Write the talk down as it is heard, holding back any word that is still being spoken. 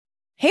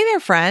Hey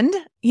there, friend.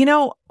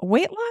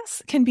 Weight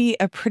loss can be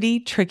a pretty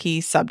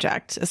tricky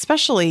subject,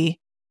 especially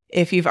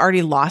if you've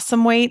already lost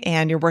some weight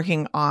and you're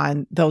working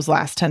on those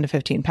last 10 to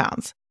 15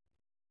 pounds.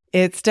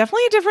 It's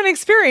definitely a different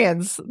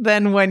experience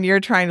than when you're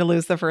trying to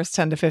lose the first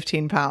 10 to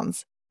 15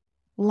 pounds.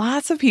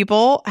 Lots of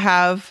people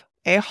have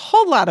a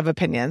whole lot of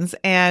opinions,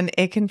 and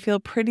it can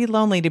feel pretty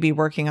lonely to be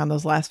working on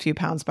those last few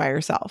pounds by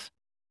yourself.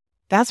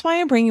 That's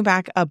why I'm bringing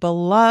back a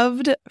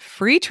beloved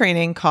free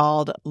training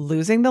called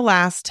Losing the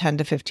Last 10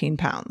 to 15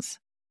 Pounds.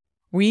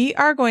 We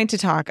are going to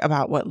talk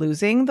about what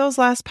losing those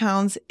last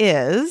pounds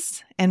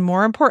is, and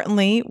more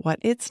importantly, what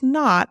it's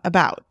not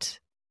about.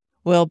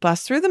 We'll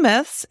bust through the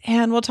myths,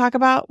 and we'll talk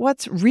about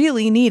what's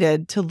really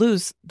needed to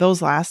lose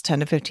those last 10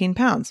 to 15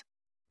 pounds.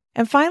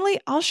 And finally,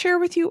 I'll share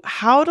with you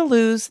how to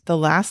lose the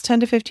last 10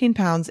 to 15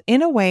 pounds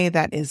in a way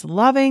that is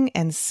loving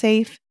and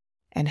safe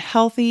and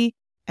healthy,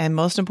 and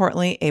most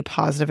importantly, a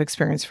positive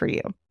experience for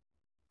you.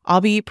 I'll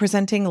be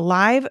presenting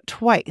live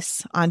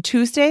twice on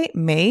Tuesday,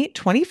 May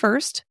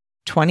 21st,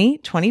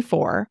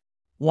 2024,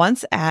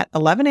 once at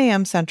 11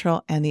 a.m.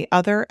 Central and the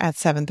other at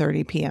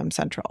 7:30 p.m.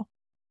 Central.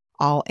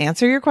 I'll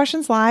answer your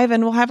questions live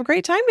and we'll have a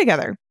great time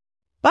together.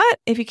 But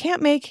if you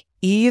can't make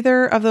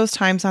either of those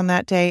times on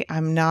that day,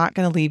 I'm not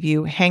going to leave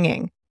you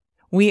hanging.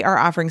 We are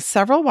offering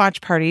several watch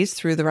parties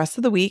through the rest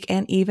of the week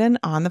and even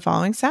on the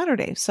following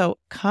Saturday. So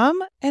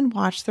come and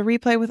watch the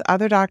replay with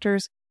other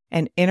doctors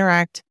and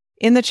interact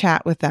in the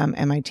chat with them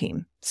and my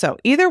team. So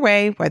either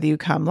way, whether you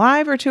come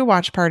live or to a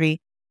watch party,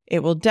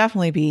 it will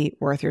definitely be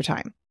worth your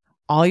time.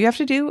 All you have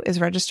to do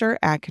is register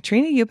at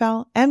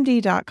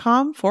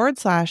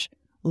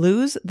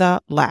katrinaubelmd.com/lose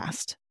the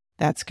last.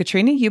 That's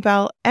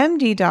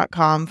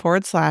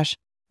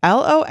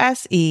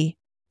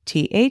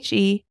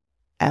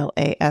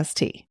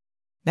katrinaubelmd.com/LOSETHELAST.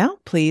 Now,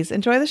 please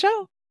enjoy the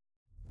show.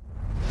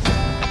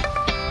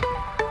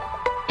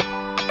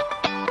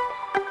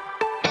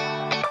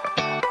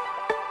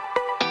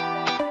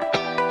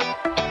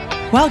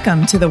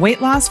 Welcome to the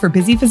Weight Loss for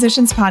Busy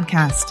Physicians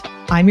podcast.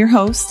 I'm your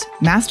host,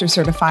 Master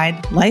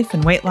Certified Life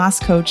and Weight Loss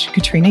Coach,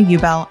 Katrina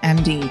Ubel,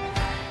 MD.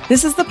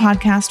 This is the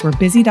podcast where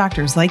busy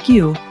doctors like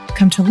you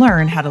come to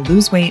learn how to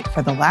lose weight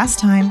for the last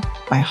time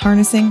by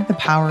harnessing the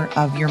power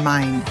of your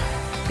mind.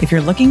 If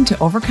you're looking to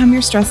overcome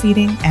your stress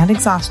eating and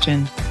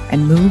exhaustion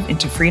and move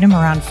into freedom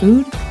around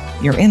food,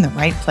 you're in the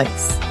right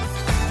place.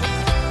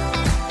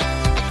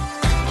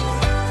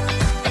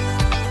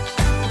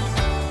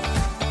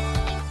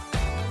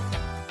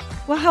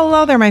 Well,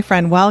 hello there, my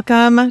friend.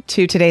 Welcome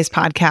to today's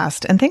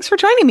podcast, and thanks for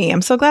joining me.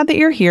 I'm so glad that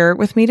you're here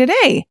with me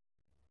today.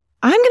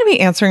 I'm going to be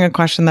answering a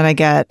question that I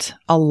get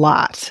a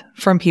lot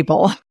from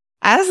people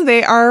as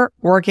they are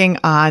working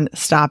on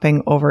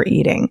stopping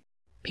overeating.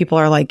 People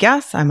are like,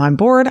 yes, I'm on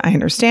board. I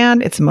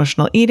understand it's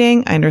emotional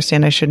eating. I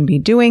understand I shouldn't be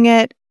doing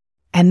it.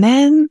 And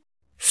then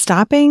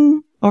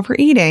stopping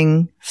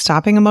overeating,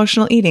 stopping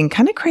emotional eating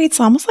kind of creates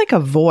almost like a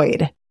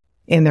void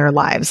in their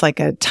lives, like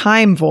a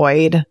time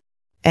void,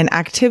 an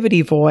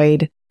activity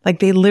void. Like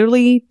they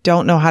literally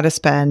don't know how to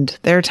spend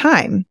their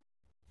time.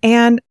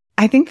 And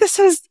I think this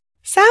is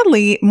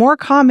sadly more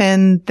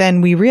common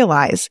than we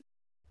realize.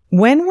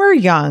 When we're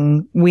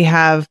young, we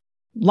have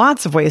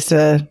lots of ways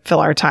to fill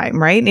our time,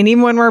 right? And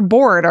even when we're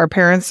bored, our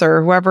parents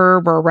or whoever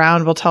we're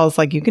around will tell us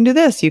like, you can do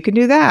this, you can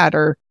do that,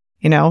 or,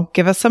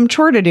 give us some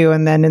chore to do.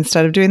 And then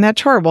instead of doing that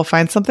chore, we'll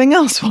find something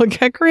else. We'll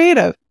get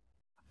creative.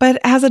 But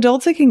as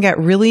adults, it can get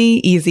really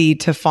easy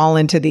to fall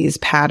into these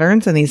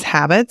patterns and these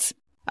habits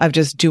of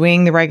just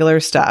doing the regular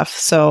stuff.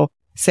 So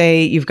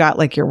say you've got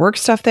like your work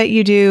stuff that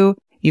you do,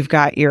 you've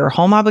got your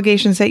home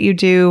obligations that you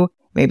do.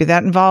 Maybe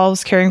that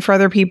involves caring for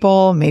other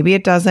people. Maybe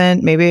it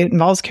doesn't. Maybe it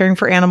involves caring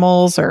for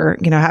animals or,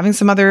 having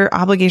some other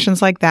obligations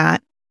like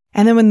that.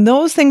 And then when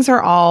those things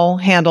are all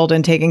handled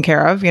and taken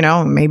care of,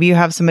 maybe you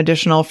have some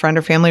additional friend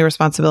or family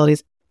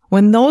responsibilities.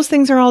 When those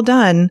things are all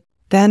done,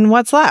 then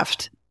what's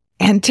left?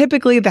 And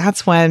typically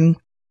that's when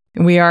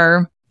we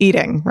are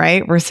eating,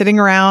 right? We're sitting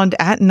around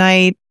at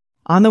night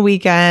on the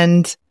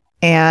weekend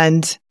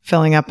and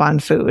filling up on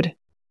food.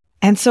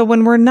 And so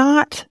when we're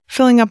not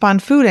filling up on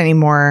food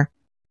anymore,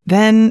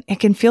 then it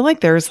can feel like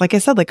there's, like I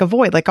said, like a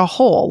void, like a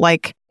hole.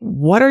 Like,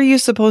 what are you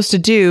supposed to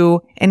do?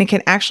 And it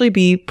can actually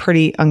be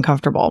pretty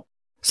uncomfortable.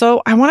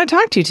 So I want to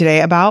talk to you today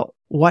about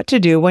what to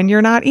do when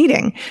you're not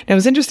eating. And it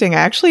was interesting. I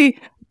actually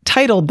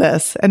titled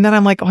this and then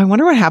I'm like, I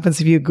wonder what happens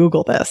if you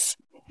Google this.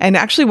 And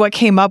actually what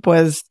came up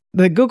was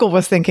the Google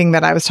was thinking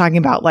that I was talking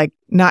about like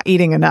not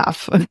eating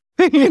enough, like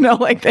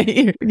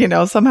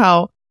that,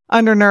 somehow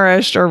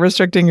undernourished or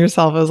restricting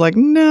yourself. I was like,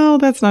 no,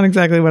 that's not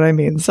exactly what I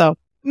mean. So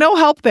no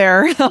help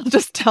there. I'll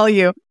just tell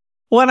you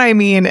what I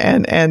mean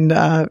and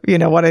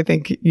what I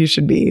think you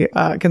should be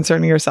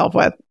concerning yourself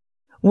with.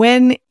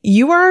 When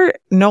you are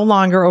no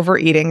longer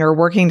overeating or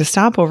working to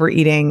stop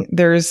overeating,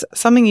 there's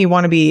something you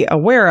want to be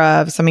aware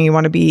of, something you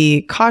want to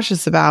be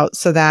cautious about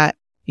so that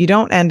you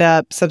don't end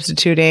up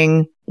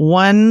substituting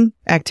one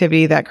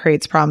activity that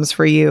creates problems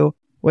for you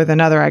with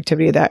another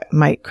activity that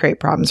might create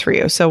problems for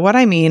you. So what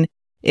I mean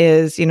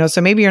is,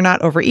 so maybe you're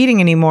not overeating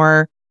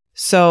anymore.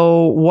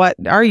 So what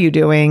are you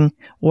doing?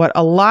 What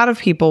a lot of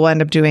people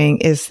end up doing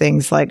is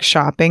things like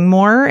shopping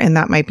more, and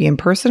that might be in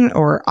person,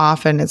 or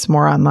often it's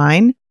more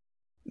online.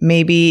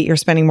 Maybe you're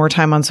spending more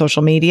time on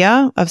social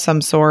media of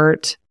some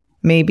sort.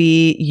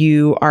 Maybe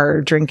you are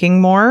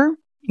drinking more,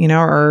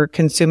 or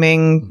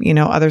consuming,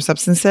 other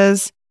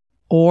substances,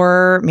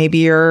 or maybe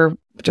you're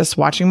just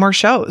watching more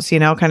shows,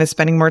 kind of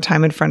spending more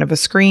time in front of a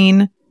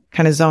screen,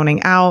 kind of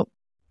zoning out.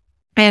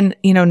 And,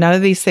 none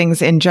of these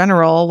things in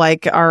general,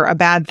 are a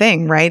bad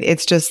thing, right?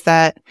 It's just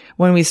that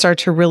when we start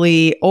to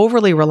really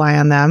overly rely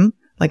on them,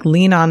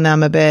 lean on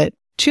them a bit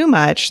too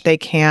much, they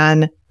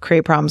can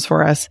create problems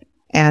for us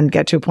and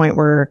get to a point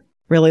where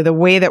really the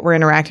way that we're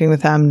interacting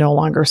with them no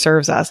longer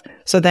serves us.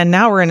 So then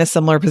now we're in a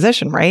similar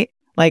position, right?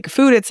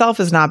 Food itself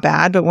is not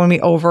bad, but when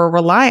we over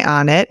rely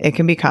on it, it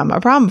can become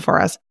a problem for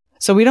us.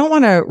 So we don't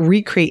want to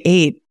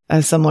recreate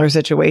a similar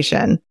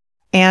situation.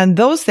 And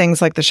those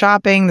things like the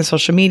shopping, the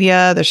social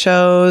media, the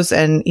shows,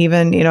 and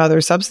even,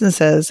 other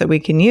substances that we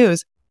can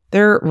use,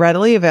 they're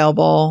readily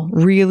available,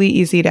 really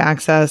easy to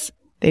access.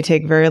 They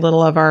take very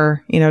little of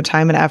our,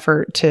 time and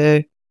effort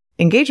to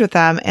engage with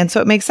them. And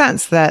so it makes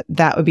sense that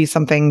that would be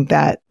something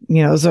that,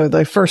 those are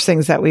the first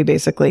things that we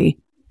basically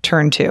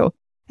turn to.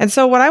 And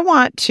so what I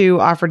want to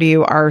offer to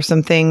you are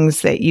some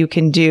things that you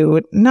can do,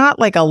 not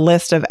like a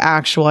list of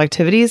actual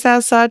activities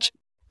as such,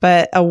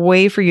 but a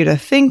way for you to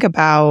think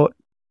about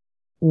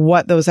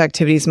what those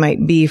activities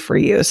might be for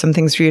you, some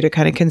things for you to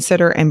kind of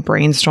consider and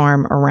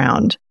brainstorm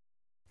around.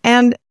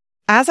 And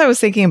as I was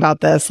thinking about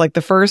this,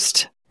 the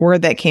first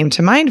word that came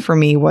to mind for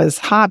me was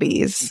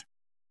hobbies.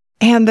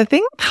 And the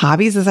thing with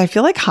hobbies is I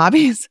feel like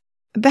hobbies,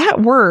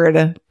 that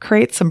word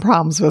creates some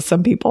problems with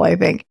some people, I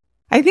think.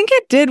 I think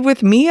it did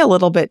with me a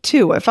little bit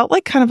too. It felt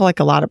kind of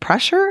a lot of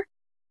pressure,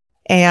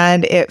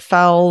 and it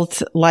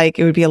felt like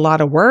it would be a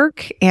lot of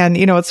work. And,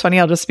 it's funny,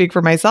 I'll just speak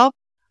for myself.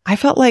 I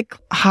felt like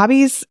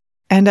hobbies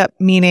end up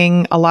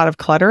meaning a lot of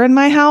clutter in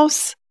my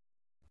house.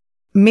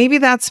 Maybe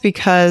that's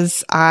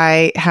because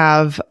I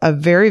have a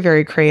very,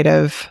 very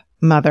creative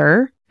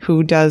mother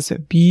who does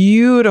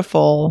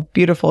beautiful,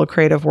 beautiful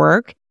creative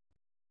work.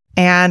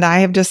 And I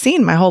have just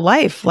seen my whole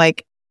life,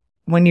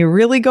 when you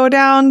really go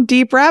down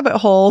deep rabbit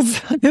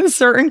holes in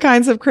certain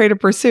kinds of creative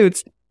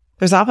pursuits,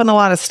 there's often a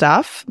lot of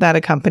stuff that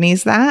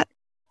accompanies that.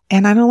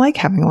 And I don't like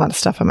having a lot of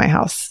stuff in my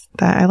house.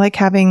 I like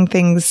having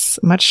things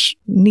much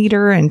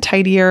neater and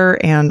tidier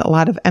and a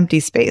lot of empty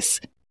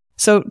space.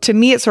 So to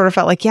me, it sort of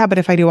felt like, yeah, but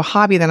if I do a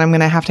hobby, then I'm going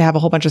to have a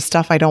whole bunch of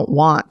stuff I don't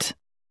want.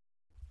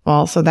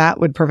 Well, so that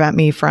would prevent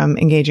me from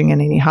engaging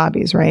in any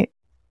hobbies, right?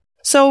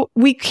 So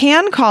we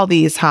can call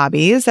these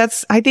hobbies.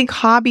 I think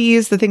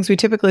hobbies, the things we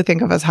typically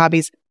think of as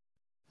hobbies,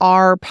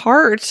 are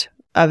part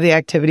of the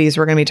activities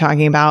we're going to be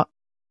talking about,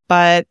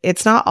 but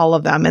it's not all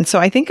of them. And so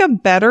I think a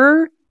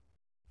better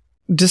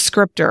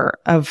descriptor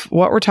of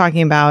what we're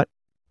talking about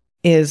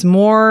is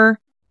more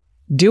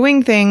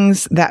doing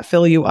things that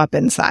fill you up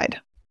inside.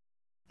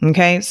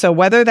 Okay. So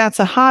whether that's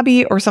a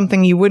hobby or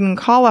something you wouldn't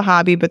call a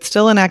hobby, but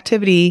still an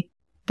activity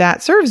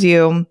that serves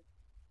you,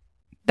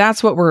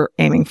 that's what we're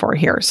aiming for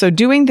here. So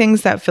doing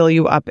things that fill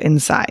you up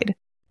inside.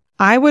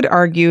 I would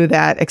argue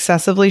that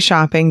excessively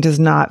shopping does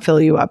not fill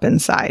you up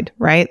inside,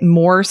 right?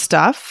 More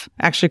stuff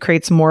actually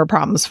creates more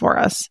problems for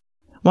us.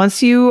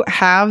 Once you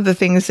have the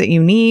things that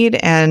you need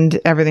and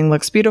everything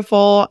looks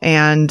beautiful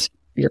and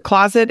your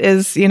closet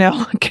is,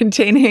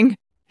 containing,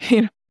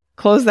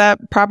 clothes that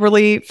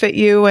properly fit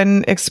you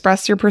and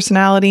express your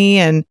personality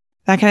and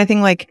that kind of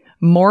thing,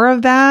 more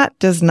of that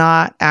does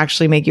not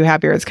actually make you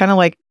happier. It's kind of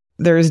like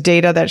there's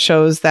data that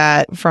shows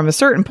that from a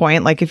certain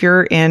point, if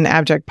you're in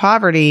abject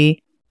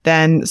poverty,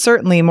 then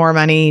certainly more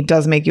money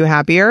does make you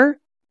happier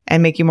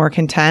and make you more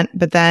content.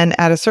 But then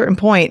at a certain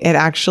point, it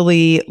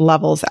actually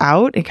levels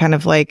out. It kind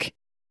of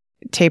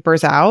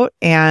tapers out,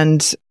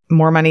 and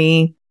more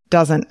money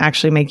doesn't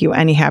actually make you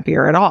any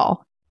happier at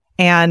all.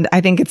 And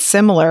I think it's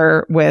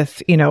similar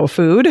with,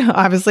 food.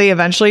 Obviously,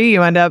 eventually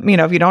you end up,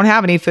 if you don't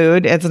have any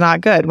food, it's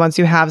not good. Once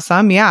you have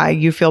some, yeah,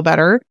 you feel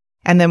better.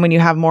 And then when you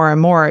have more and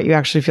more, you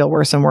actually feel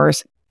worse and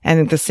worse.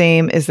 And the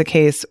same is the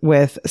case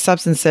with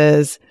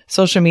substances,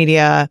 social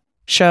media,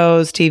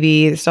 shows,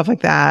 TV, stuff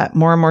like that,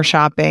 more and more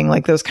shopping,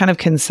 those kind of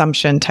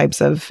consumption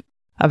types of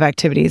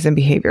activities and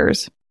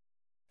behaviors.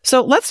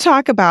 So let's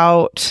talk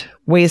about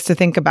ways to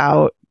think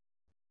about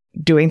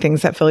doing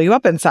things that fill you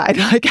up inside.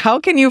 How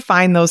can you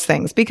find those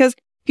things? Because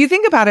if you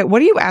think about it, what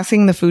are you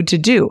asking the food to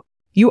do?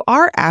 You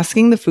are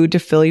asking the food to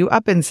fill you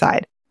up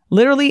inside,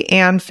 literally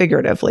and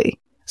figuratively.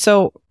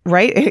 So,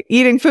 right,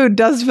 eating food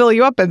does fill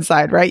you up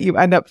inside, right? You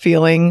end up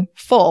feeling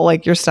full,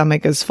 your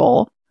stomach is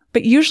full.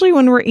 But usually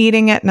when we're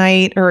eating at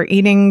night or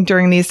eating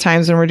during these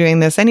times when we're doing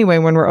this anyway,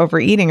 when we're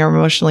overeating or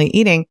emotionally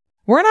eating,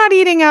 we're not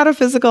eating out of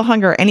physical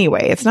hunger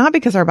anyway. It's not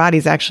because our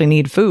bodies actually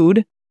need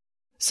food.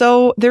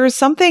 So there is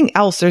something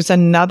else. There's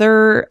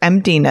another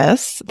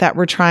emptiness that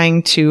we're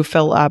trying to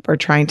fill up or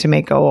trying to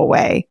make go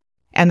away.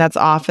 And that's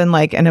often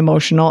an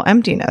emotional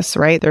emptiness,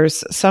 right?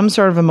 There's some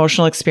sort of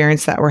emotional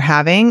experience that we're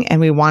having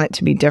and we want it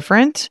to be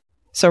different.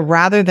 So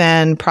rather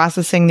than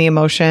processing the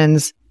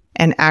emotions,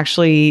 and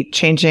actually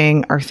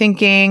changing our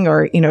thinking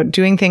or,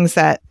 doing things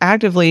that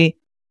actively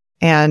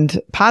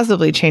and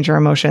positively change our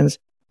emotions,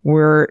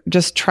 we're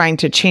just trying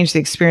to change the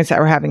experience that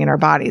we're having in our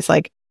bodies.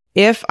 Like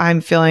if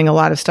I'm feeling a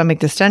lot of stomach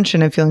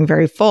distension and feeling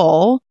very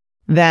full,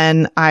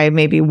 then I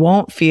maybe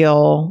won't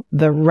feel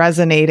the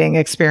resonating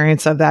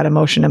experience of that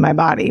emotion in my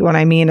body. What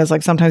I mean is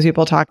like sometimes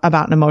people talk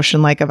about an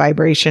emotion like a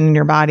vibration in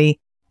your body.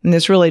 And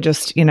it's really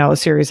just, a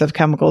series of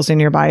chemicals in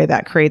your body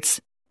that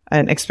creates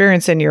an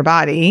experience in your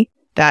body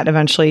that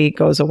eventually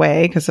goes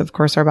away. Because of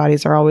course our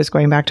bodies are always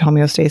going back to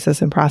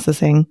homeostasis and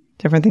processing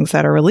different things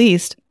that are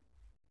released.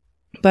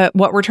 But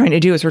what we're trying to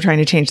do is we're trying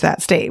to change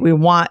that state. We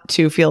want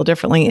to feel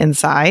differently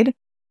inside.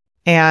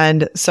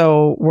 And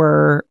so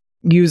we're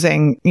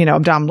using,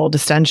 abdominal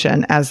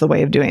distension as the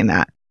way of doing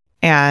that.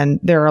 And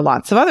there are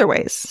lots of other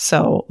ways.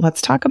 So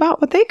let's talk about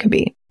what they could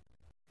be.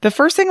 The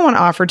first thing I want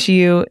to offer to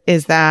you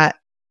is that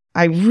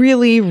I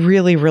really,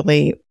 really,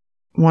 really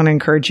want to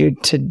encourage you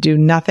to do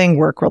nothing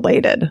work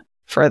related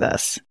for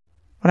this.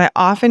 What I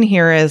often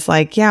hear is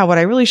like, yeah, what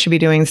I really should be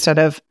doing instead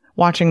of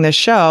watching this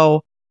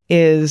show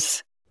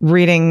is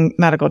reading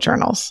medical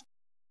journals.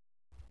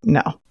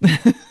 No.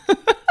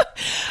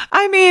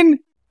 I mean,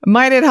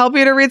 might it help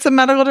you to read some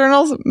medical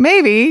journals?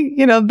 Maybe.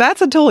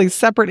 That's a totally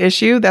separate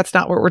issue. That's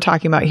not what we're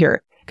talking about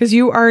here. Because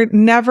you are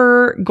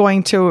never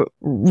going to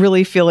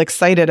really feel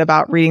excited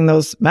about reading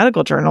those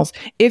medical journals.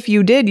 If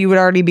you did, you would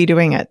already be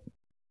doing it.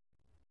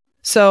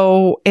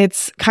 So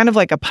it's kind of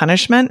like a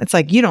punishment. It's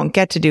like you don't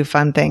get to do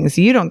fun things.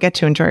 You don't get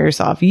to enjoy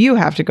yourself. You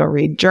have to go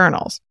read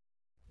journals.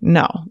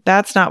 No,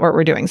 that's not what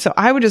we're doing. So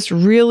I would just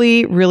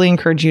really, really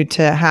encourage you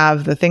to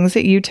have the things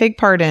that you take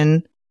part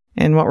in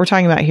and what we're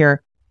talking about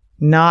here,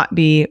 not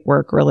be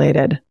work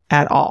related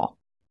at all.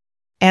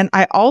 And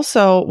I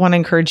also want to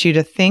encourage you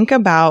to think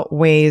about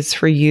ways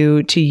for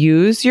you to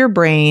use your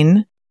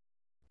brain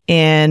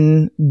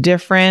in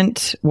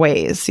different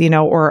ways,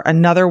 or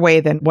another way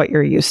than what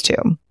you're used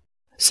to.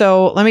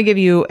 So let me give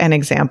you an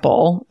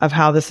example of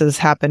how this has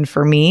happened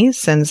for me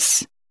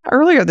since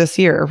earlier this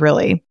year,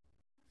 really.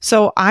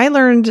 So I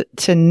learned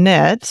to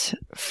knit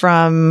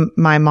from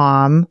my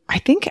mom. I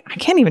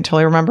can't even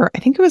totally remember. I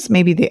think it was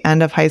maybe the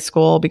end of high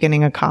school,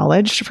 beginning of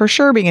college, for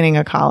sure, beginning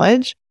of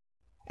college.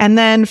 And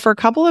then for a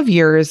couple of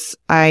years,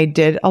 I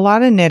did a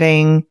lot of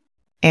knitting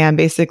and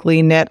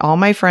basically knit all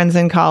my friends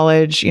in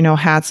college,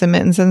 hats and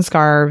mittens and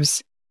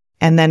scarves.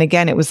 And then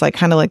again, it was like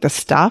kind of like the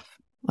stuff,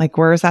 like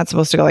where is that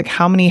supposed to go? Like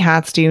how many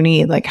hats do you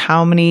need? Like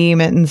how many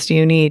mittens do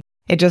you need?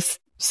 It just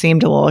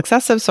seemed a little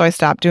excessive. So I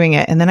stopped doing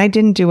it. And then I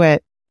didn't do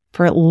it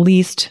for at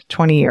least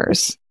 20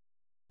 years.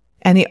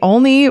 And the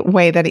only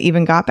way that it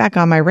even got back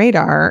on my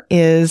radar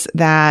is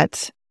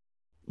that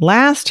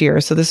last year,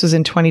 so this was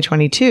in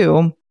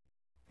 2022,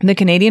 the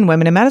Canadian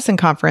Women in Medicine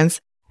Conference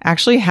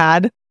actually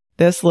had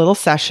this little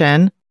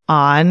session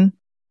on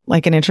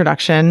like an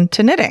introduction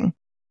to knitting.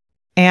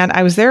 And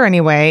I was there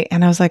anyway.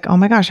 And I was like, oh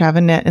my gosh, I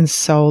haven't knit in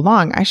so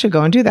long. I should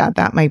go and do that.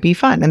 That might be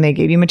fun. And they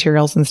gave you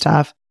materials and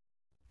stuff.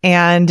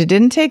 And it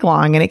didn't take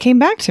long. And it came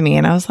back to me.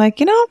 And I was like,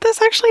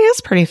 this actually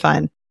is pretty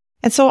fun.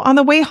 And so on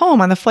the way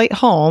home, on the flight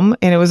home,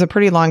 and it was a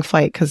pretty long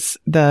flight because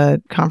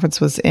the conference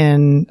was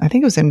I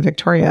think it was in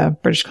Victoria,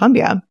 British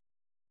Columbia.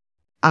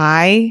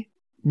 I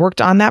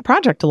worked on that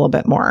project a little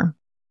bit more.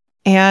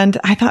 And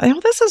I thought,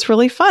 this is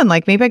really fun.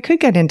 Like maybe I could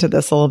get into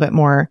this a little bit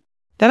more.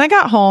 Then I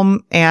got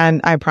home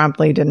and I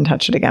promptly didn't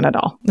touch it again at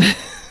all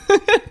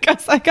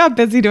because I got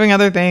busy doing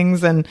other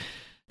things and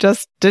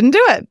just didn't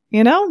do it,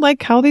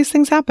 like how these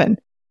things happen.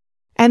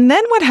 And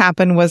then what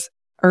happened was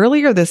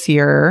earlier this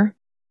year,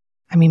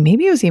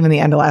 maybe it was even the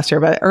end of last year,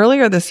 but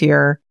earlier this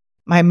year,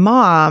 my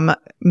mom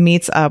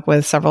meets up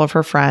with several of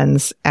her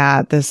friends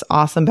at this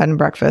awesome bed and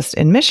breakfast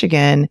in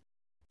Michigan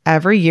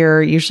every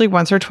year, usually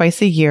once or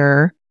twice a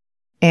year.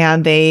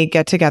 And they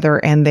get together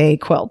and they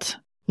quilt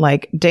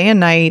like day and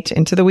night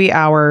into the wee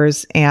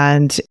hours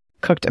and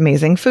cooked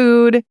amazing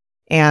food.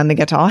 And they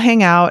get to all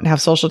hang out and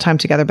have social time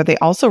together, but they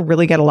also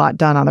really get a lot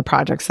done on the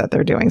projects that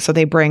they're doing. So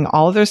they bring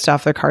all of their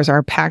stuff. Their cars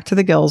are packed to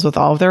the gills with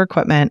all of their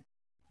equipment.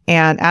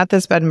 And at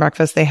this bed and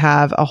breakfast, they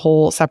have a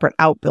whole separate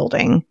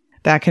outbuilding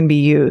that can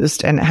be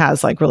used. And it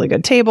has like really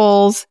good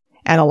tables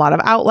and a lot of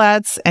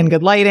outlets and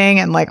good lighting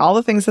and like all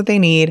the things that they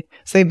need.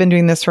 So they've been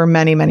doing this for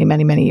many, many,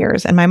 many, many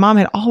years. And my mom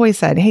had always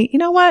said, hey, you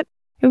know what?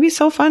 It would be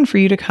so fun for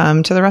you to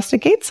come to the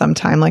Rustic Gate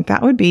sometime. Like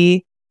that would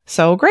be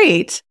so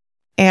great.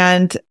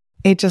 And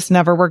it just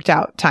never worked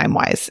out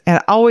time-wise. And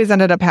it always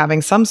ended up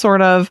having some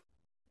sort of,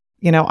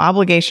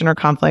 obligation or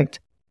conflict.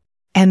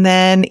 And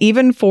then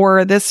even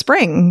for this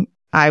spring,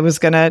 I was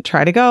going to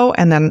try to go.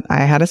 And then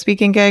I had a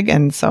speaking gig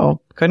and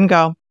so couldn't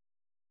go.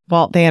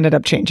 Well, they ended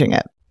up changing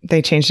it.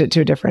 They changed it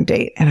to a different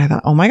date. And I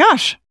thought, oh my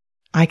gosh,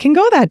 I can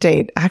go that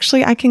date.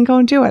 Actually, I can go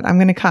and do it. I'm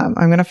going to come.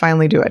 I'm going to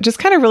finally do it. Just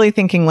kind of really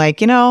thinking like,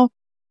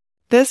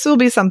 this will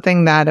be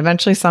something that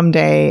eventually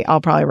someday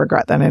I'll probably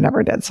regret that I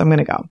never did. So I'm going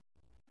to go.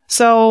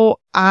 So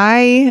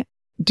I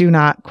do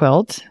not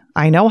quilt.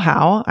 I know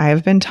how. I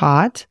have been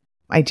taught.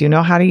 I do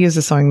know how to use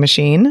a sewing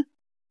machine,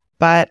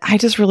 but I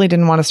just really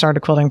didn't want to start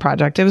a quilting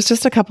project. It was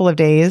just a couple of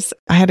days.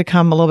 I had to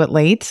come a little bit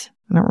late.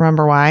 I don't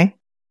remember why. I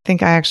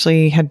think I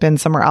actually had been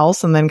somewhere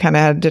else and then kind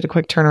of did a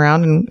quick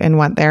turnaround and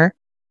went there.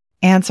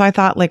 And so I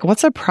thought, like,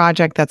 what's a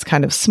project that's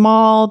kind of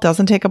small,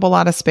 doesn't take up a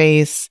lot of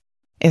space,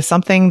 is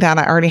something that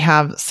I already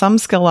have some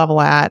skill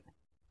level at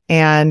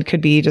and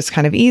could be just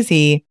kind of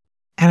easy.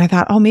 And I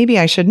thought, oh, maybe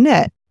I should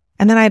knit.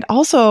 And then I'd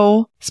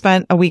also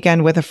spent a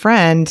weekend with a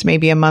friend,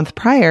 maybe a month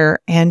prior,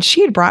 and she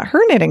had brought her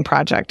knitting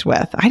project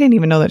with. I didn't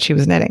even know that she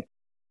was knitting.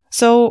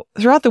 So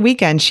throughout the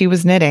weekend, she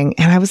was knitting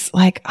and I was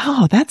like,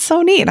 oh, that's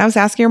so neat. And I was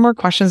asking her more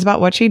questions about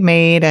what she'd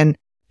made, and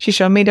she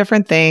showed me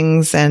different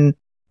things and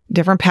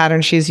different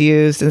patterns she's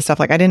used and stuff.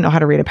 Like, I didn't know how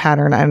to read a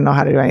pattern. I didn't know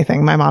how to do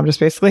anything. My mom just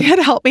basically had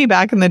helped me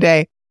back in the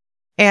day.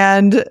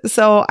 And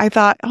so I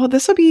thought, oh,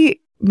 this would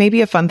be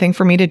maybe a fun thing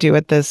for me to do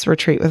at this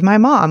retreat with my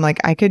mom. Like,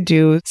 I could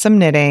do some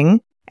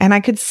knitting and I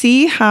could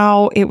see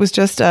how it was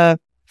just a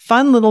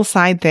fun little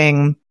side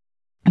thing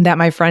that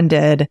my friend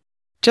did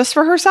just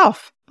for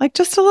herself. Like,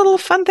 just a little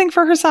fun thing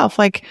for herself.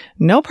 Like,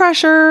 no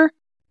pressure,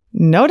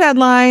 no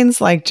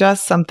deadlines, like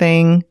just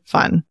something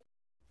fun.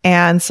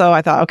 And so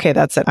I thought, okay,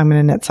 that's it. I'm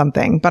going to knit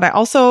something. But I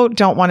also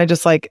don't want to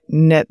just like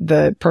knit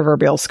the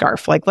proverbial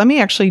scarf. Like, let me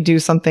actually do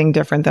something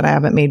different that I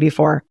haven't made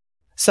before.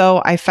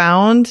 So I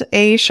found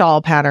a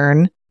shawl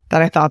pattern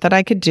that I thought that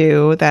I could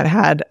do that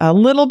had a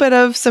little bit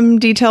of some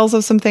details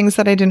of some things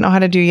that I didn't know how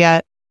to do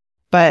yet,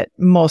 but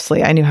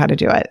mostly I knew how to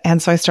do it.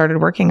 And so I started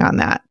working on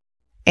that.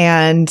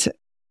 And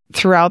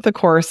throughout the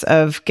course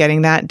of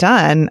getting that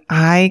done,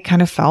 I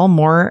kind of fell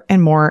more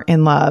and more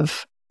in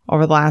love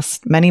over the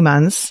last many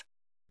months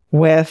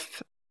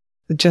with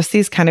just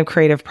these kind of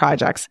creative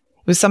projects.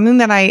 It was something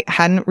that I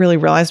hadn't really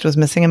realized was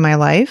missing in my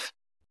life.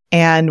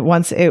 And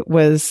once it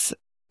was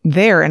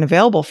there and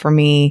available for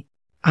me,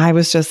 I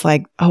was just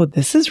like, oh,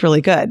 this is really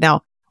good.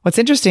 Now, what's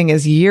interesting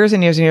is years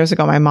and years and years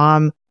ago, my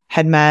mom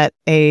had met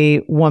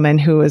a woman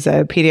who was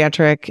a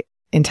pediatric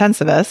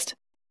intensivist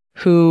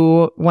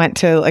who went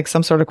to like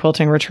some sort of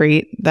quilting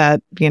retreat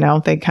that, you know,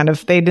 they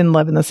didn't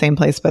live in the same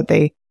place, but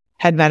they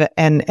had met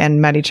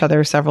and met each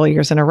other several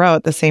years in a row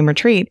at the same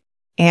retreat.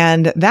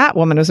 And that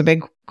woman was a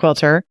big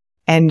quilter.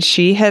 And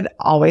she had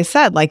always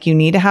said, like, you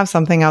need to have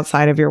something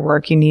outside of your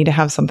work. You need to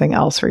have something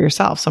else for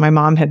yourself. So my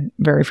mom had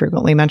very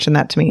frequently mentioned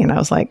that to me. And I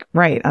was like,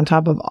 right, on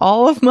top of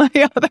all of my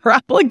other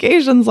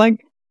obligations,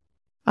 like,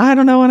 I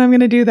don't know when I'm going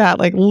to do that.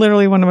 Like,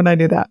 literally, when would I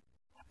do that?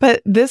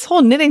 But this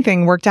whole knitting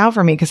thing worked out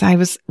for me because I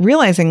was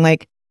realizing,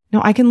 like,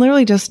 no, I can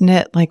literally just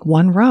knit like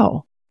one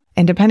row.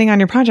 And depending on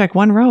your project,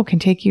 one row can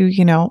take you,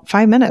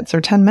 5 minutes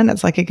or 10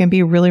 minutes. Like, it can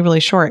be really,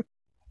 really short.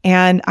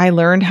 And I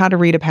learned how to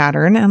read a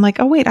pattern. And I'm like,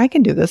 oh, wait, I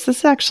can do this.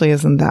 This actually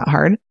isn't that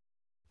hard.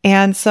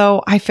 And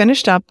so I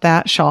finished up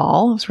that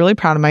shawl. I was really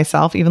proud of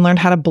myself, even learned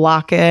how to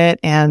block it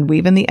and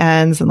weave in the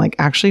ends and like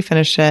actually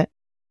finish it.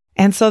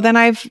 And so then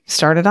I've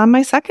started on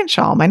my second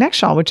shawl, my next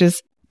shawl, which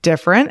is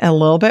different and a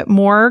little bit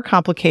more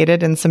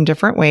complicated in some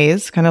different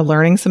ways, kind of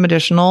learning some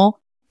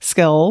additional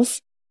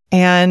skills.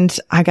 And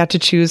I got to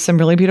choose some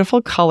really beautiful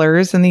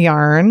colors in the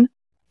yarn.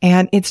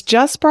 And it's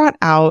just brought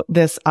out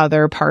this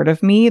other part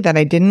of me that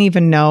I didn't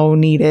even know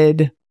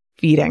needed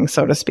feeding,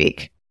 so to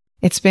speak.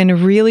 It's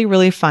been really,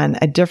 really fun.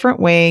 A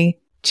different way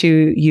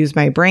to use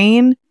my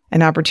brain,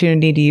 an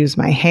opportunity to use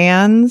my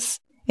hands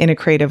in a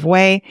creative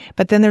way.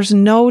 But then there's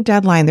no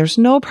deadline. There's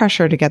no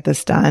pressure to get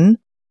this done.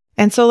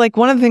 And so like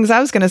one of the things I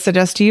was going to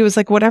suggest to you is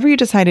like, whatever you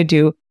decide to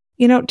do,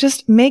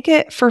 just make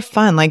it for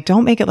fun. Like,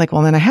 don't make it like,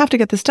 well, then I have to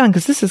get this done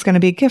because this is going to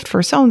be a gift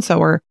for so-and-so,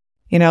 or,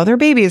 their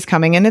baby is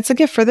coming and it's a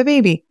gift for the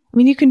baby. I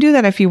mean, you can do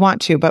that if you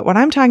want to, but what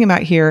I'm talking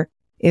about here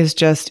is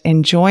just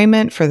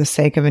enjoyment for the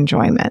sake of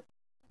enjoyment.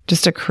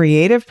 Just a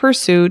creative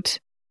pursuit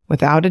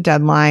without a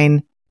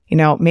deadline.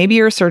 Maybe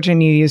you're a surgeon,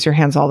 you use your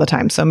hands all the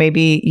time. So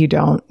maybe you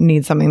don't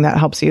need something that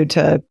helps you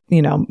to,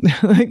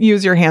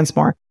 use your hands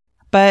more.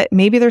 But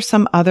maybe there's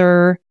some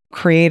other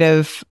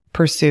creative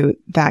pursuit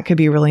that could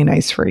be really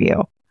nice for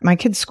you. My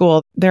kids'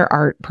 school, their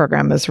art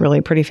program is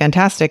really pretty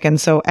fantastic.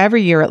 And so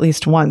every year, at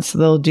least once,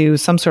 they'll do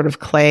some sort of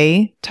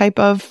clay type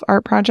of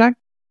art project.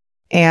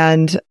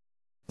 And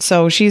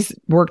so she's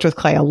worked with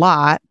clay a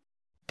lot,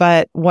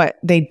 but what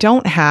they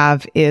don't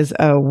have is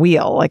a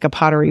wheel, like a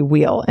pottery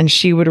wheel. And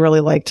she would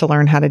really like to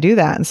learn how to do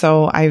that. And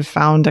so I've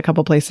found a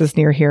couple places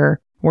near here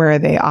where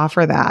they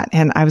offer that.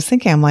 And I was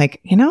thinking, I'm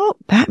like,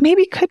 that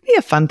maybe could be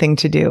a fun thing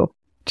to do.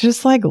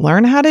 Just like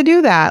learn how to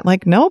do that.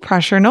 Like no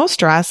pressure, no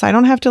stress. I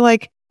don't have to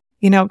like,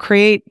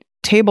 create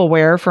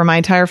tableware for my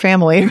entire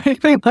family or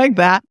anything like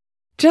that.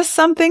 Just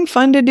something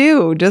fun to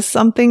do, just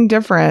something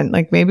different.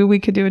 Like maybe we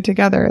could do it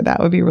together. That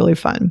would be really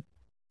fun.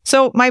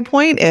 So my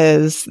point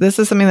is, this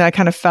is something that I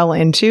kind of fell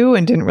into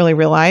and didn't really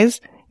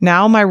realize.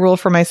 Now my rule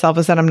for myself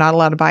is that I'm not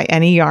allowed to buy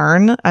any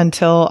yarn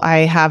until I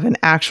have an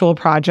actual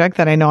project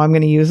that I know I'm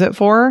going to use it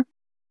for.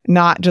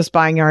 Not just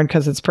buying yarn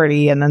because it's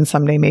pretty and then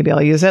someday maybe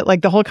I'll use it.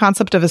 Like the whole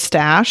concept of a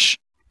stash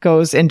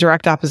goes in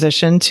direct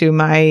opposition to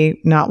my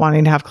not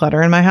wanting to have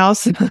clutter in my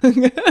house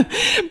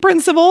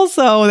principle.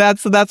 So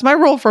that's my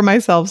rule for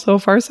myself. So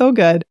far, so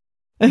good.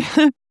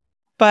 But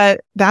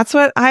But that's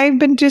what I've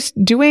been just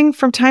doing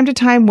from time to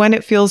time when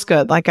it feels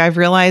good. Like I've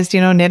realized,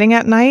 knitting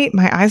at night,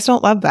 my eyes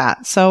don't love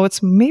that. So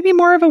it's maybe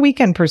more of a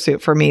weekend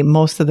pursuit for me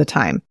most of the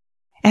time.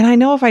 And I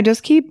know if I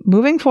just keep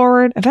moving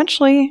forward,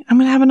 eventually I'm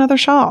going to have another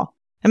shawl.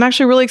 I'm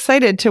actually really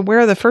excited to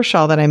wear the first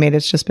shawl that I made.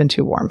 It's just been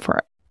too warm for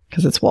it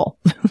because it's wool.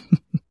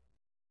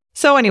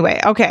 So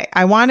anyway, okay,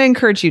 I want to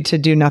encourage you to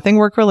do nothing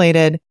work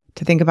related,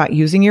 to think about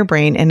using your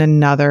brain in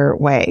another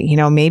way.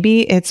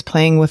 Maybe it's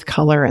playing with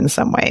color in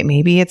some way.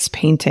 Maybe it's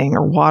painting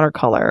or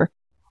watercolor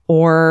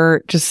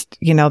or just,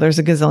 there's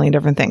a gazillion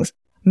different things.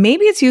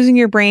 Maybe it's using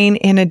your brain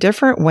in a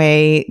different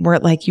way where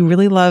like you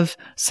really love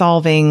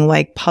solving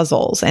like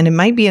puzzles, and it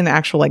might be an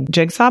actual like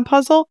jigsaw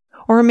puzzle,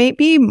 or it may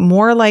be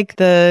more like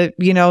the,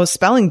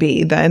 spelling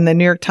bee in the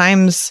New York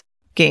Times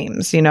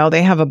games.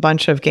 They have a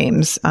bunch of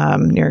games,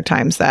 New York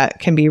Times, that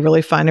can be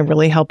really fun and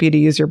really help you to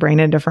use your brain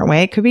in a different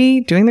way. It could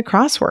be doing the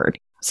crossword.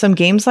 Some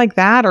games like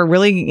that, or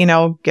really,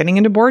 getting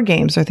into board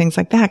games or things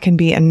like that can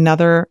be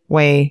another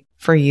way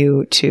for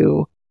you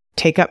to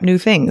take up new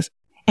things.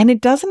 And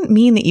it doesn't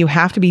mean that you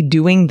have to be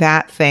doing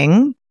that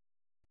thing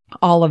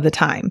all of the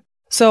time.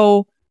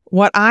 So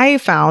what I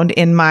found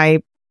in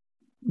my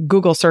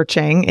Google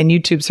searching and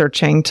YouTube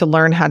searching to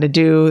learn how to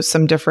do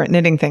some different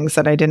knitting things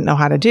that I didn't know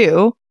how to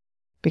do,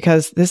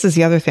 because this is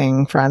the other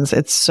thing, friends,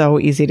 it's so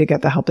easy to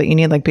get the help that you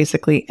need. Like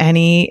basically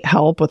any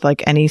help with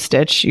like any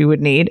stitch you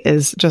would need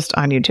is just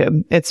on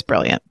YouTube. It's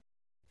brilliant.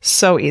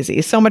 So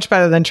easy. So much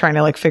better than trying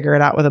to like figure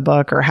it out with a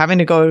book or having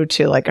to go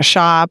to like a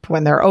shop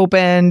when they're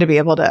open to be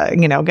able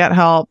to, get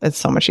help. It's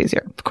so much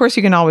easier. Of course,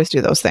 you can always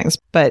do those things,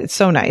 but it's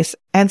so nice.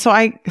 And so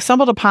I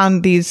stumbled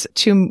upon these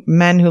two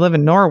men who live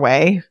in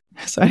Norway.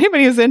 So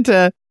anybody who's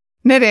into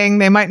knitting,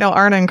 they might know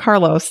Arne and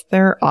Carlos.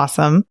 They're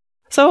awesome.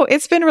 So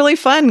it's been really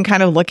fun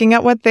kind of looking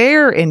at what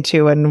they're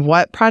into and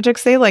what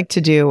projects they like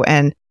to do.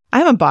 And I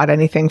haven't bought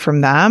anything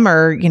from them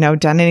or,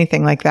 done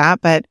anything like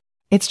that, but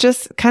it's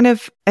just kind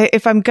of,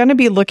 if I'm going to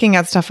be looking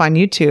at stuff on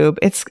YouTube,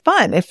 it's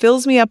fun. It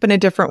fills me up in a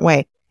different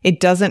way.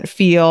 It doesn't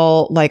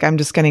feel like I'm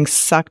just getting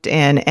sucked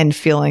in and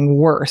feeling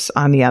worse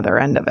on the other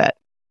end of it.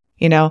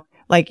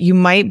 Like you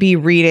might be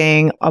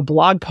reading a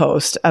blog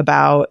post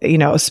about,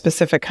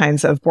 specific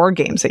kinds of board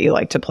games that you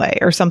like to play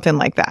or something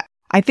like that.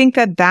 I think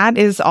that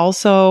is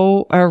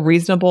also a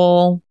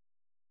reasonable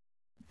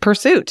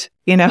pursuit,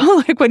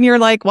 like when you're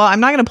like, well, I'm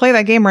not going to play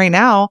that game right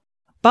now,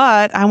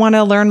 but I want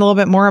to learn a little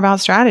bit more about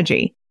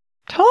strategy.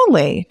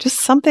 Totally. Just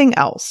something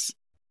else.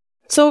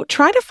 So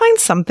try to find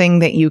something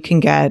that you can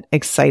get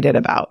excited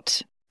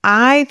about.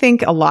 I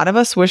think a lot of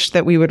us wish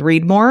that we would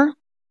read more,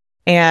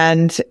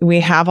 and we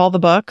have all the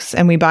books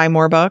and we buy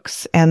more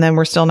books and then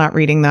we're still not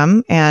reading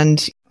them.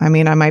 And I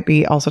might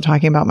be also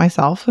talking about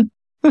myself,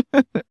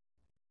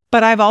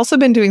 but I've also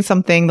been doing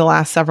something the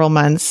last several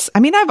months.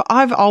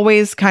 I've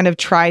always kind of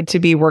tried to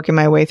be working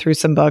my way through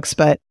some books,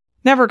 but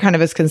never kind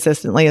of as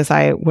consistently as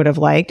I would have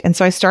liked. And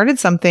so I started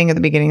something at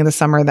the beginning of the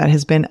summer that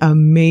has been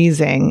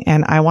amazing.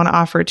 And I want to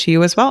offer it to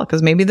you as well,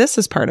 because maybe this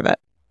is part of it.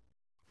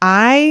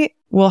 I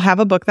will have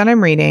a book that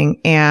I'm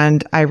reading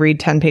and I read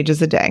 10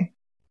 pages a day.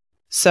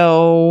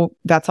 So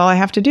that's all I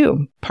have to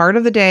do. Part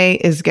of the day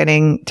is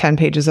getting 10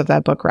 pages of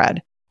that book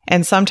read.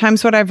 And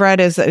sometimes what I've read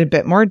is a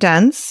bit more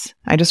dense.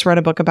 I just read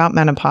a book about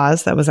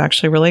menopause that was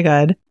actually really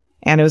good.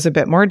 And it was a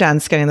bit more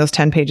dense getting those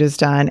 10 pages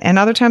done. And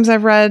other times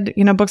I've read,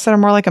 books that are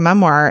more like a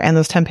memoir, and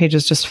those 10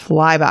 pages just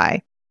fly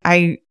by.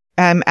 I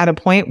am at a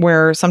point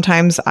where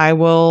sometimes I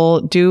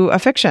will do a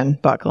fiction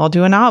book. I'll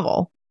do a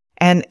novel.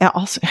 And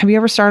also, have you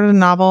ever started a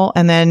novel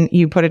and then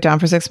you put it down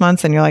for 6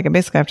 months and you're like, I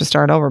basically have to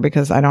start over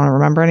because I don't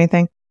remember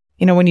anything?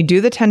 When you do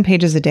the 10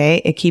 pages a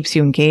day, it keeps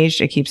you engaged.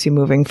 It keeps you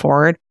moving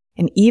forward.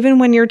 And even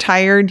when you're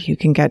tired, you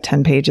can get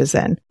 10 pages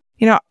in.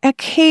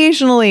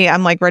 Occasionally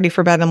I'm like ready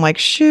for bed. I'm like,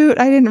 shoot,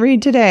 I didn't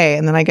read today.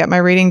 And then I get my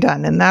reading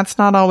done. And that's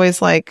not always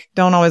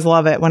don't always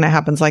love it when it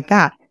happens like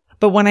that.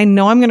 But when I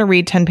know I'm going to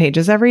read 10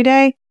 pages every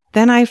day,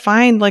 then I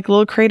find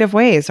little creative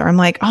ways, or I'm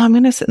like, oh, I'm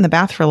going to sit in the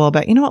bath for a little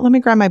bit. You know what? Let me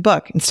grab my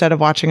book instead of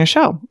watching a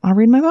show. I'll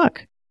read my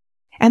book.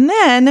 And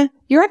then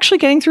you're actually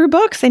getting through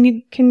books and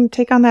you can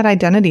take on that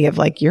identity of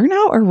you're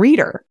now a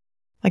reader.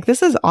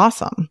 This is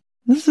awesome.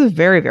 This is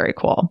very, very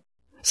cool.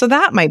 So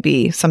that might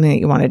be something that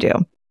you want to do.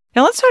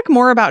 Now let's talk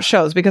more about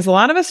shows, because a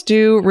lot of us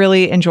do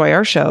really enjoy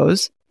our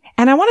shows.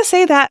 And I want to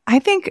say that I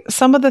think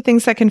some of the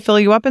things that can fill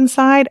you up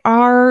inside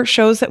are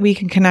shows that we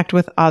can connect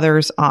with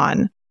others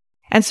on.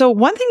 And so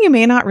one thing you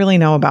may not really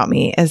know about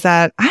me is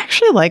that I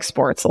actually like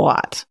sports a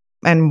lot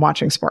and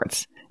watching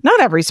sports. Not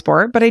every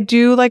sport, but I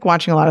do like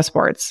watching a lot of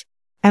sports.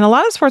 And a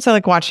lot of sports I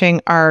like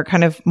watching are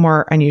kind of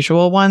more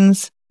unusual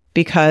ones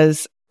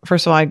because,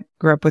 first of all, I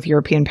grew up with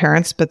European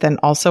parents, but then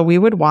also we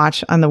would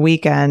watch on the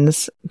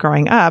weekends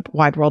growing up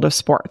Wide World of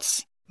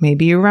Sports.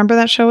 Maybe you remember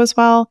that show as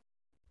well.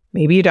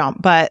 Maybe you don't.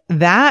 But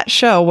that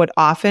show would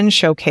often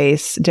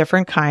showcase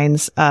different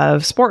kinds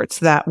of sports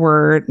that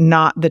were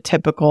not the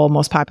typical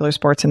most popular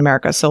sports in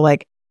America. So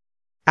like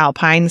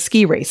alpine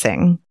ski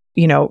racing,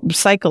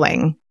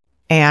 cycling,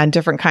 and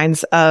different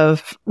kinds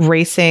of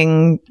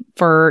racing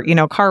for,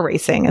 car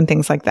racing and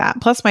things like that.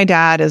 Plus, my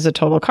dad is a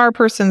total car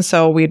person.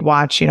 So we'd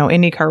watch,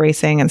 IndyCar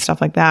racing and stuff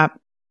like that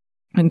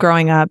and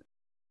growing up.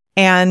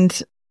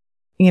 And,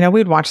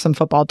 we'd watch some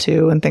football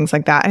too and things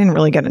like that. I didn't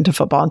really get into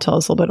football until I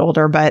was a little bit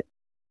older. But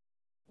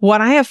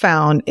what I have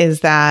found is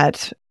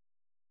that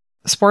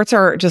sports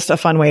are just a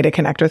fun way to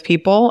connect with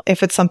people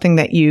if it's something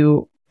that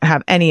you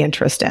have any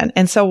interest in.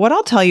 And so what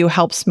I'll tell you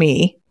helps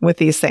me with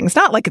these things,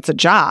 not like it's a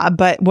job,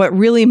 but what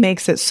really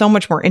makes it so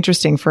much more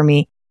interesting for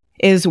me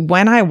is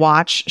when I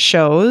watch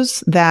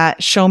shows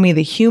that show me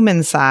the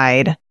human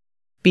side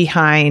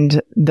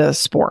behind the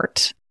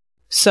sport.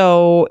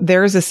 So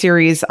there's a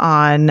series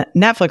on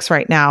Netflix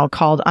right now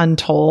called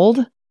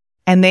Untold,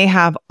 and they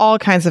have all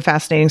kinds of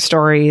fascinating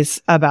stories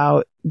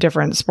about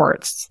different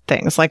sports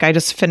things. Like I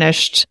just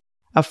finished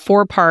a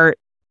 4-part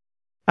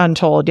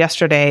Untold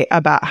yesterday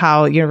about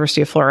how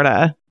University of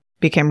Florida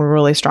became a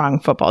really strong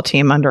football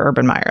team under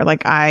Urban Meyer.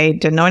 Like I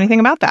didn't know anything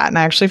about that. And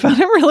I actually found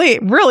it really,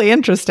 really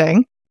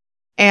interesting.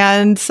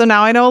 And so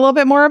now I know a little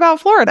bit more about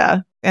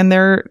Florida and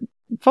their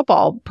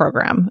football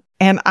program.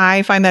 And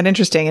I find that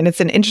interesting. And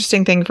it's an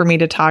interesting thing for me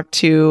to talk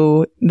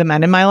to the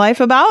men in my life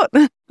about.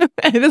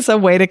 It is a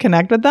way to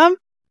connect with them.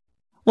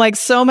 Like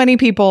so many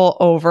people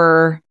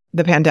over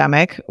the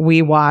pandemic,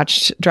 we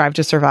watched Drive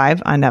to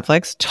Survive on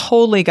Netflix,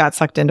 totally got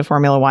sucked into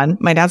Formula One.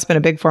 My dad's been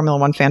a big Formula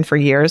One fan for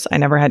years. I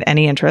never had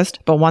any interest.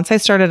 But once I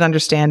started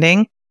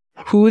understanding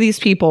who these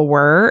people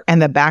were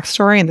and the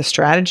backstory and the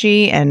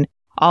strategy and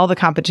all the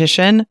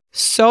competition,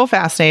 so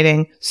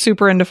fascinating,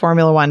 super into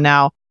Formula One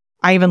now.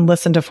 I even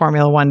listen to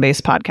Formula One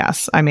based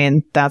podcasts. I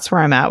mean, that's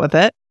where I'm at with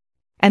it.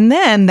 And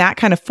then that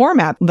kind of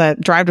format, the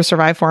Drive to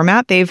Survive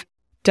format, they've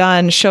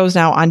done shows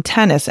now on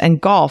tennis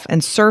and golf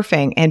and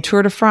surfing and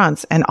Tour de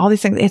France and all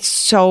these things. It's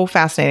so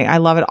fascinating. I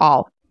love it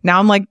all. Now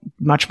I'm like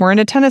much more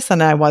into tennis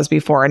than I was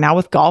before. And now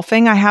with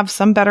golfing, I have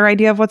some better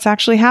idea of what's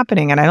actually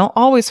happening. And I don't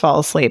always fall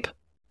asleep.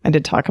 I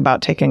did talk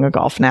about taking a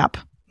golf nap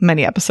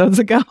many episodes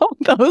ago.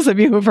 Those of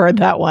you who've heard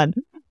that one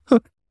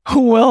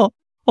will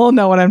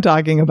know what I'm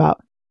talking about.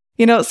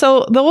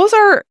 So those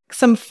are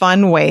some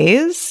fun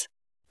ways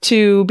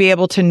to be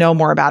able to know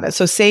more about it.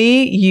 So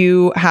say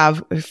you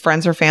have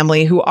friends or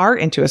family who are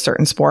into a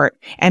certain sport,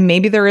 and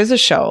maybe there is a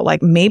show,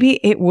 like maybe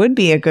it would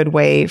be a good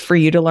way for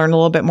you to learn a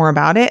little bit more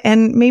about it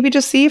and maybe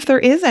just see if there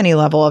is any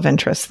level of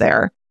interest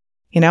there.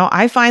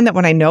 I find that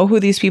when I know who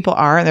these people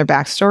are and their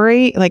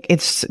backstory, like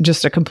it's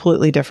just a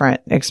completely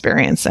different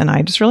experience. And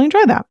I just really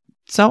enjoy that.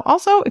 So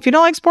also, if you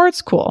don't like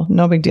sports, cool.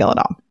 No big deal at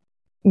all.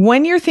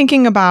 When you're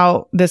thinking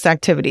about this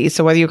activity,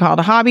 so whether you call it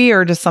a hobby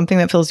or just something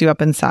that fills you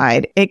up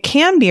inside, it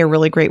can be a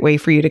really great way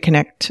for you to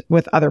connect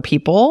with other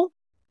people,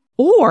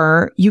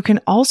 or you can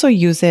also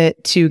use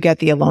it to get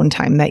the alone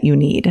time that you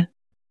need.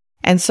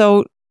 And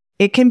so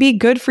it can be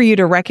good for you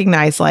to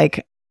recognize,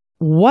 like,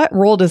 what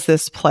role does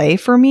this play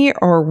for me,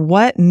 or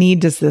what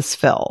need does this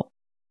fill?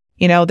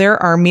 There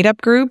are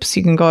meetup groups.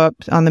 You can go up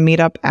on the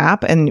Meetup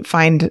app and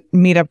find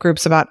meetup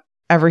groups about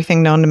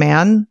everything known to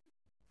man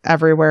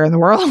everywhere in the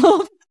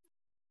world.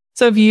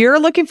 So if you're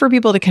looking for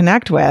people to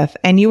connect with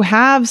and you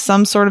have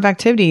some sort of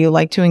activity you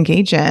like to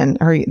engage in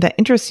or that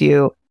interests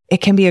you, it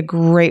can be a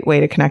great way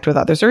to connect with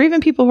others or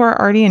even people who are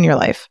already in your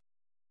life.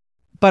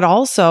 But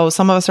also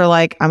some of us are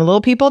like, I'm a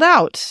little peopled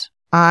out.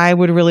 I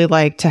would really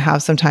like to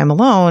have some time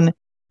alone,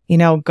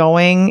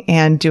 going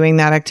and doing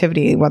that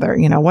activity, whether,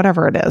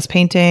 whatever it is,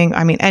 painting,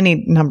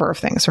 any number of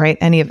things, right?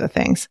 Any of the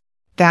things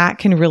that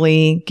can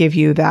really give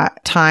you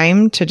that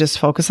time to just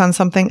focus on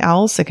something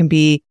else. It can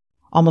be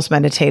almost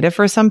meditative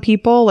for some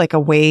people, like a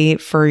way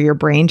for your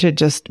brain to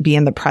just be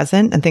in the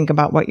present and think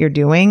about what you're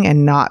doing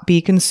and not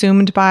be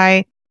consumed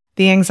by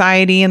the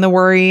anxiety and the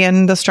worry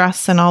and the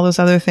stress and all those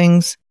other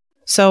things.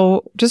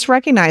 So just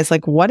recognize,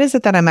 like, what is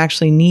it that I'm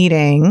actually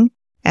needing?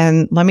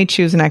 And let me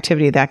choose an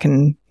activity that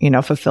can,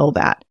 fulfill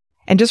that.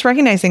 And just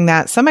recognizing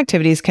that some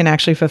activities can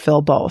actually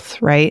fulfill both,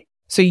 right?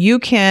 So you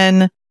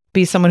can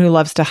be someone who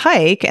loves to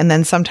hike, and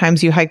then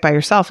sometimes you hike by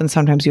yourself and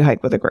sometimes you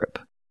hike with a group,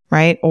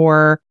 right?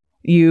 Or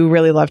you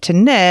really love to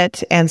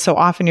knit, and so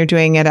often you're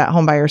doing it at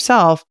home by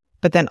yourself,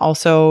 but then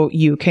also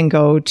you can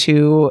go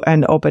to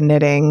an open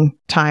knitting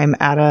time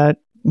at a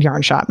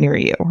yarn shop near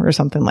you or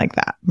something like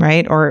that,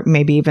 right? Or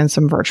maybe even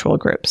some virtual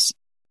groups.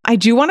 I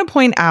do want to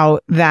point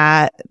out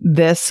that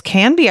this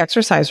can be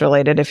exercise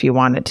related if you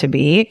want it to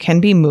be. It can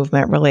be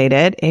movement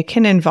related. It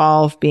can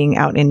involve being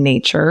out in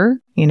nature.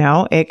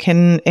 It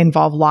can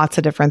involve lots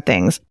of different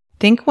things. I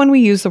think when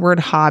we use the word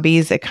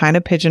hobbies, it kind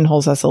of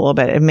pigeonholes us a little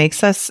bit. It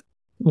makes us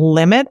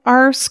limit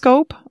our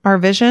scope, our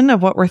vision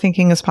of what we're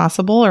thinking is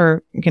possible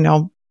or,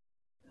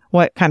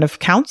 what kind of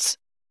counts.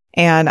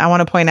 And I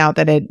want to point out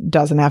that it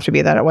doesn't have to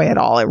be that way at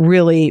all.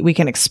 We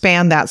can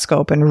expand that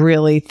scope and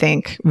really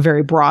think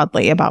very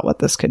broadly about what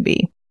this could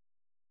be.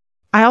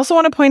 I also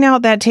want to point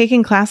out that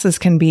taking classes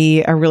can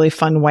be a really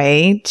fun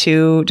way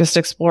to just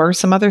explore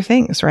some other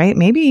things, right?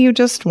 Maybe you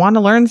just want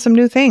to learn some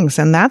new things.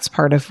 And that's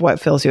part of what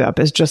fills you up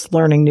is just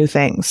learning new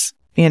things,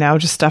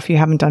 just stuff you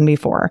haven't done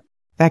before.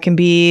 That can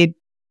be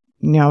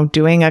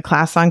doing a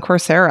class on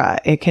Coursera.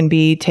 It can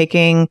be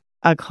taking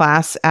a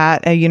class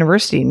at a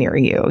university near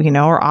you,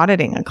 or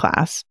auditing a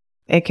class.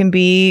 It can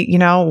be,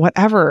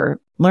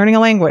 whatever, learning a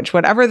language,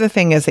 whatever the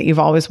thing is that you've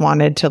always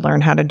wanted to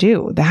learn how to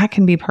do, that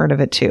can be part of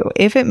it too,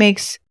 if it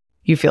makes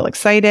you feel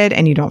excited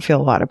and you don't feel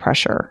a lot of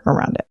pressure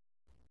around it.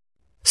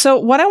 So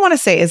what I want to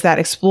say is that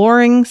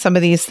exploring some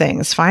of these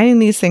things, finding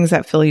these things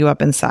that fill you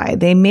up inside,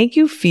 they make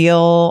you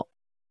feel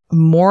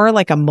more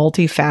like a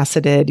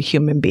multifaceted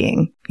human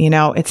being.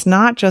 It's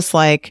not just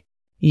like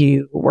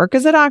you work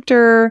as a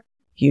doctor,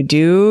 you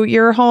do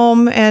your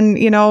home and,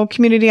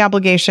 community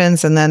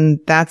obligations, and then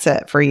that's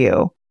it for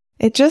you.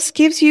 It just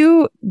gives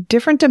you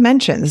different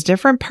dimensions,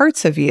 different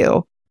parts of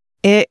you.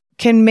 It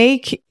can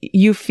make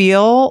you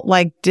feel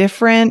like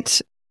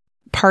different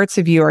parts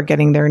of you are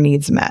getting their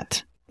needs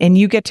met. And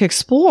you get to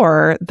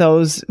explore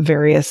those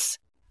various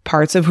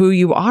parts of who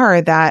you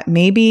are that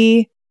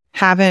maybe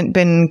haven't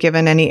been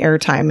given any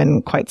airtime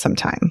in quite some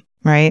time,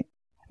 right?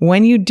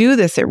 When you do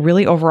this, it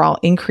really overall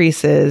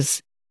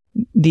increases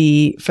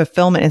the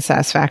fulfillment and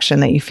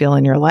satisfaction that you feel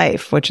in your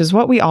life, which is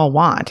what we all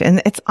want.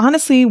 And it's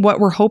honestly what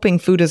we're hoping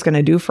food is going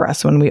to do for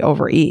us when we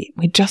overeat.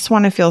 We just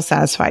want to feel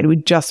satisfied. We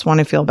just want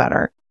to feel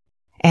better.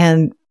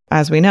 And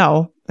as we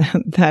know,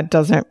 that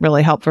doesn't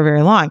really help for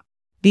very long.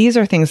 These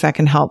are things that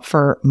can help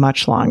for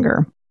much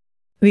longer.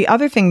 The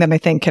other thing that I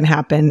think can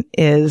happen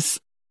is,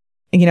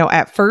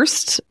 at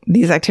first,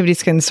 these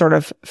activities can sort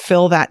of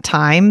fill that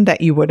time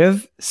that you would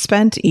have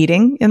spent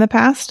eating in the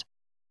past.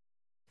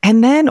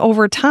 And then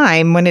over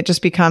time, when it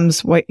just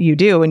becomes what you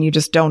do and you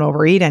just don't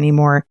overeat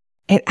anymore,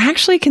 it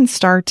actually can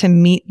start to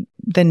meet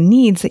the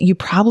needs that you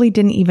probably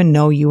didn't even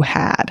know you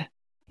had.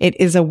 It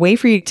is a way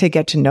for you to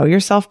get to know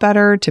yourself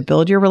better, to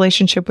build your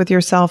relationship with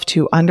yourself,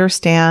 to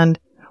understand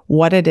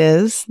what it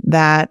is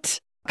that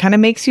kind of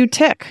makes you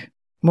tick,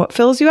 what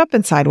fills you up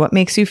inside, what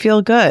makes you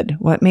feel good,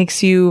 what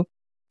makes you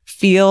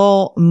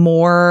feel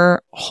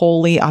more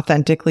wholly,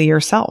 authentically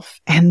yourself.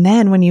 And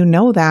then when you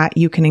know that,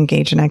 you can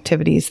engage in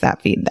activities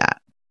that feed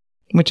that,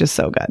 which is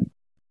so good.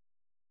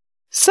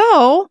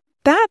 So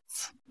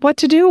that's what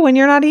to do when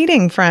you're not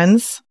eating,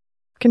 friends.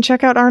 You can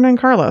check out Arna and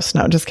Carlos.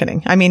 No, just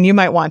kidding. I mean, you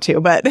might want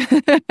to, but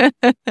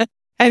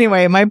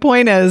anyway, my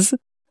point is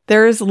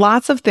there's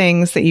lots of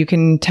things that you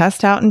can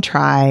test out and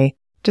try.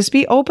 Just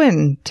be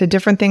open to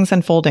different things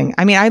unfolding.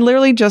 I mean, I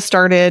literally just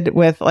started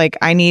with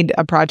I need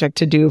a project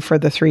to do for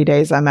the 3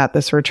 days I'm at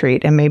this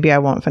retreat, and maybe I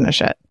won't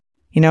finish it.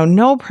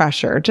 No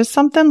pressure, just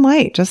something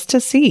light, just to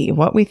see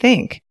what we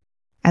think.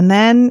 And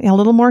then a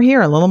little more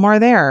here, a little more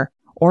there,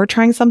 or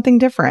trying something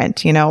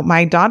different.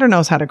 My daughter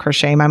knows how to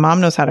crochet. My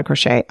mom knows how to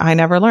crochet. I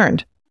never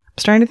learned. I'm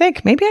starting to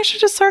think maybe I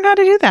should just learn how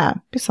to do that.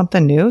 Do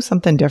something new,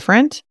 something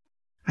different.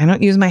 I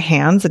don't use my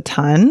hands a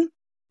ton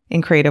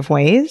in creative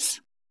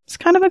ways. It's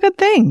kind of a good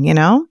thing,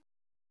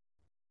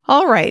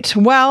 All right.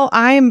 Well,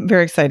 I'm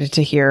very excited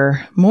to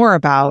hear more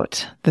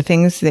about the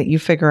things that you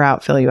figure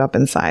out fill you up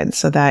inside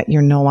so that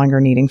you're no longer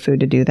needing food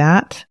to do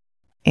that.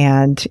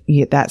 And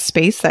that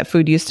space that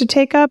food used to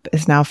take up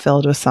is now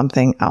filled with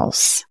something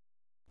else.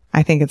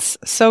 I think it's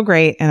so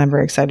great, and I'm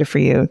very excited for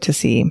you to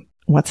see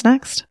what's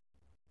next.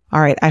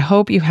 All right. I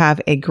hope you have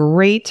a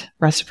great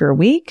rest of your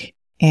week,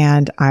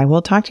 and I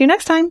will talk to you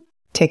next time.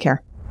 Take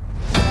care.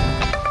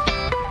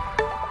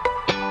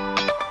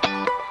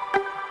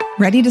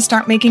 Ready to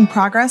start making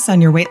progress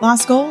on your weight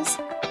loss goals?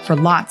 For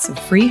lots of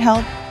free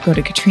help, go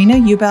to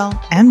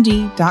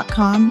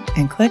KatrinaUbelMD.com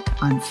and click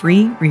on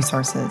free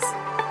resources.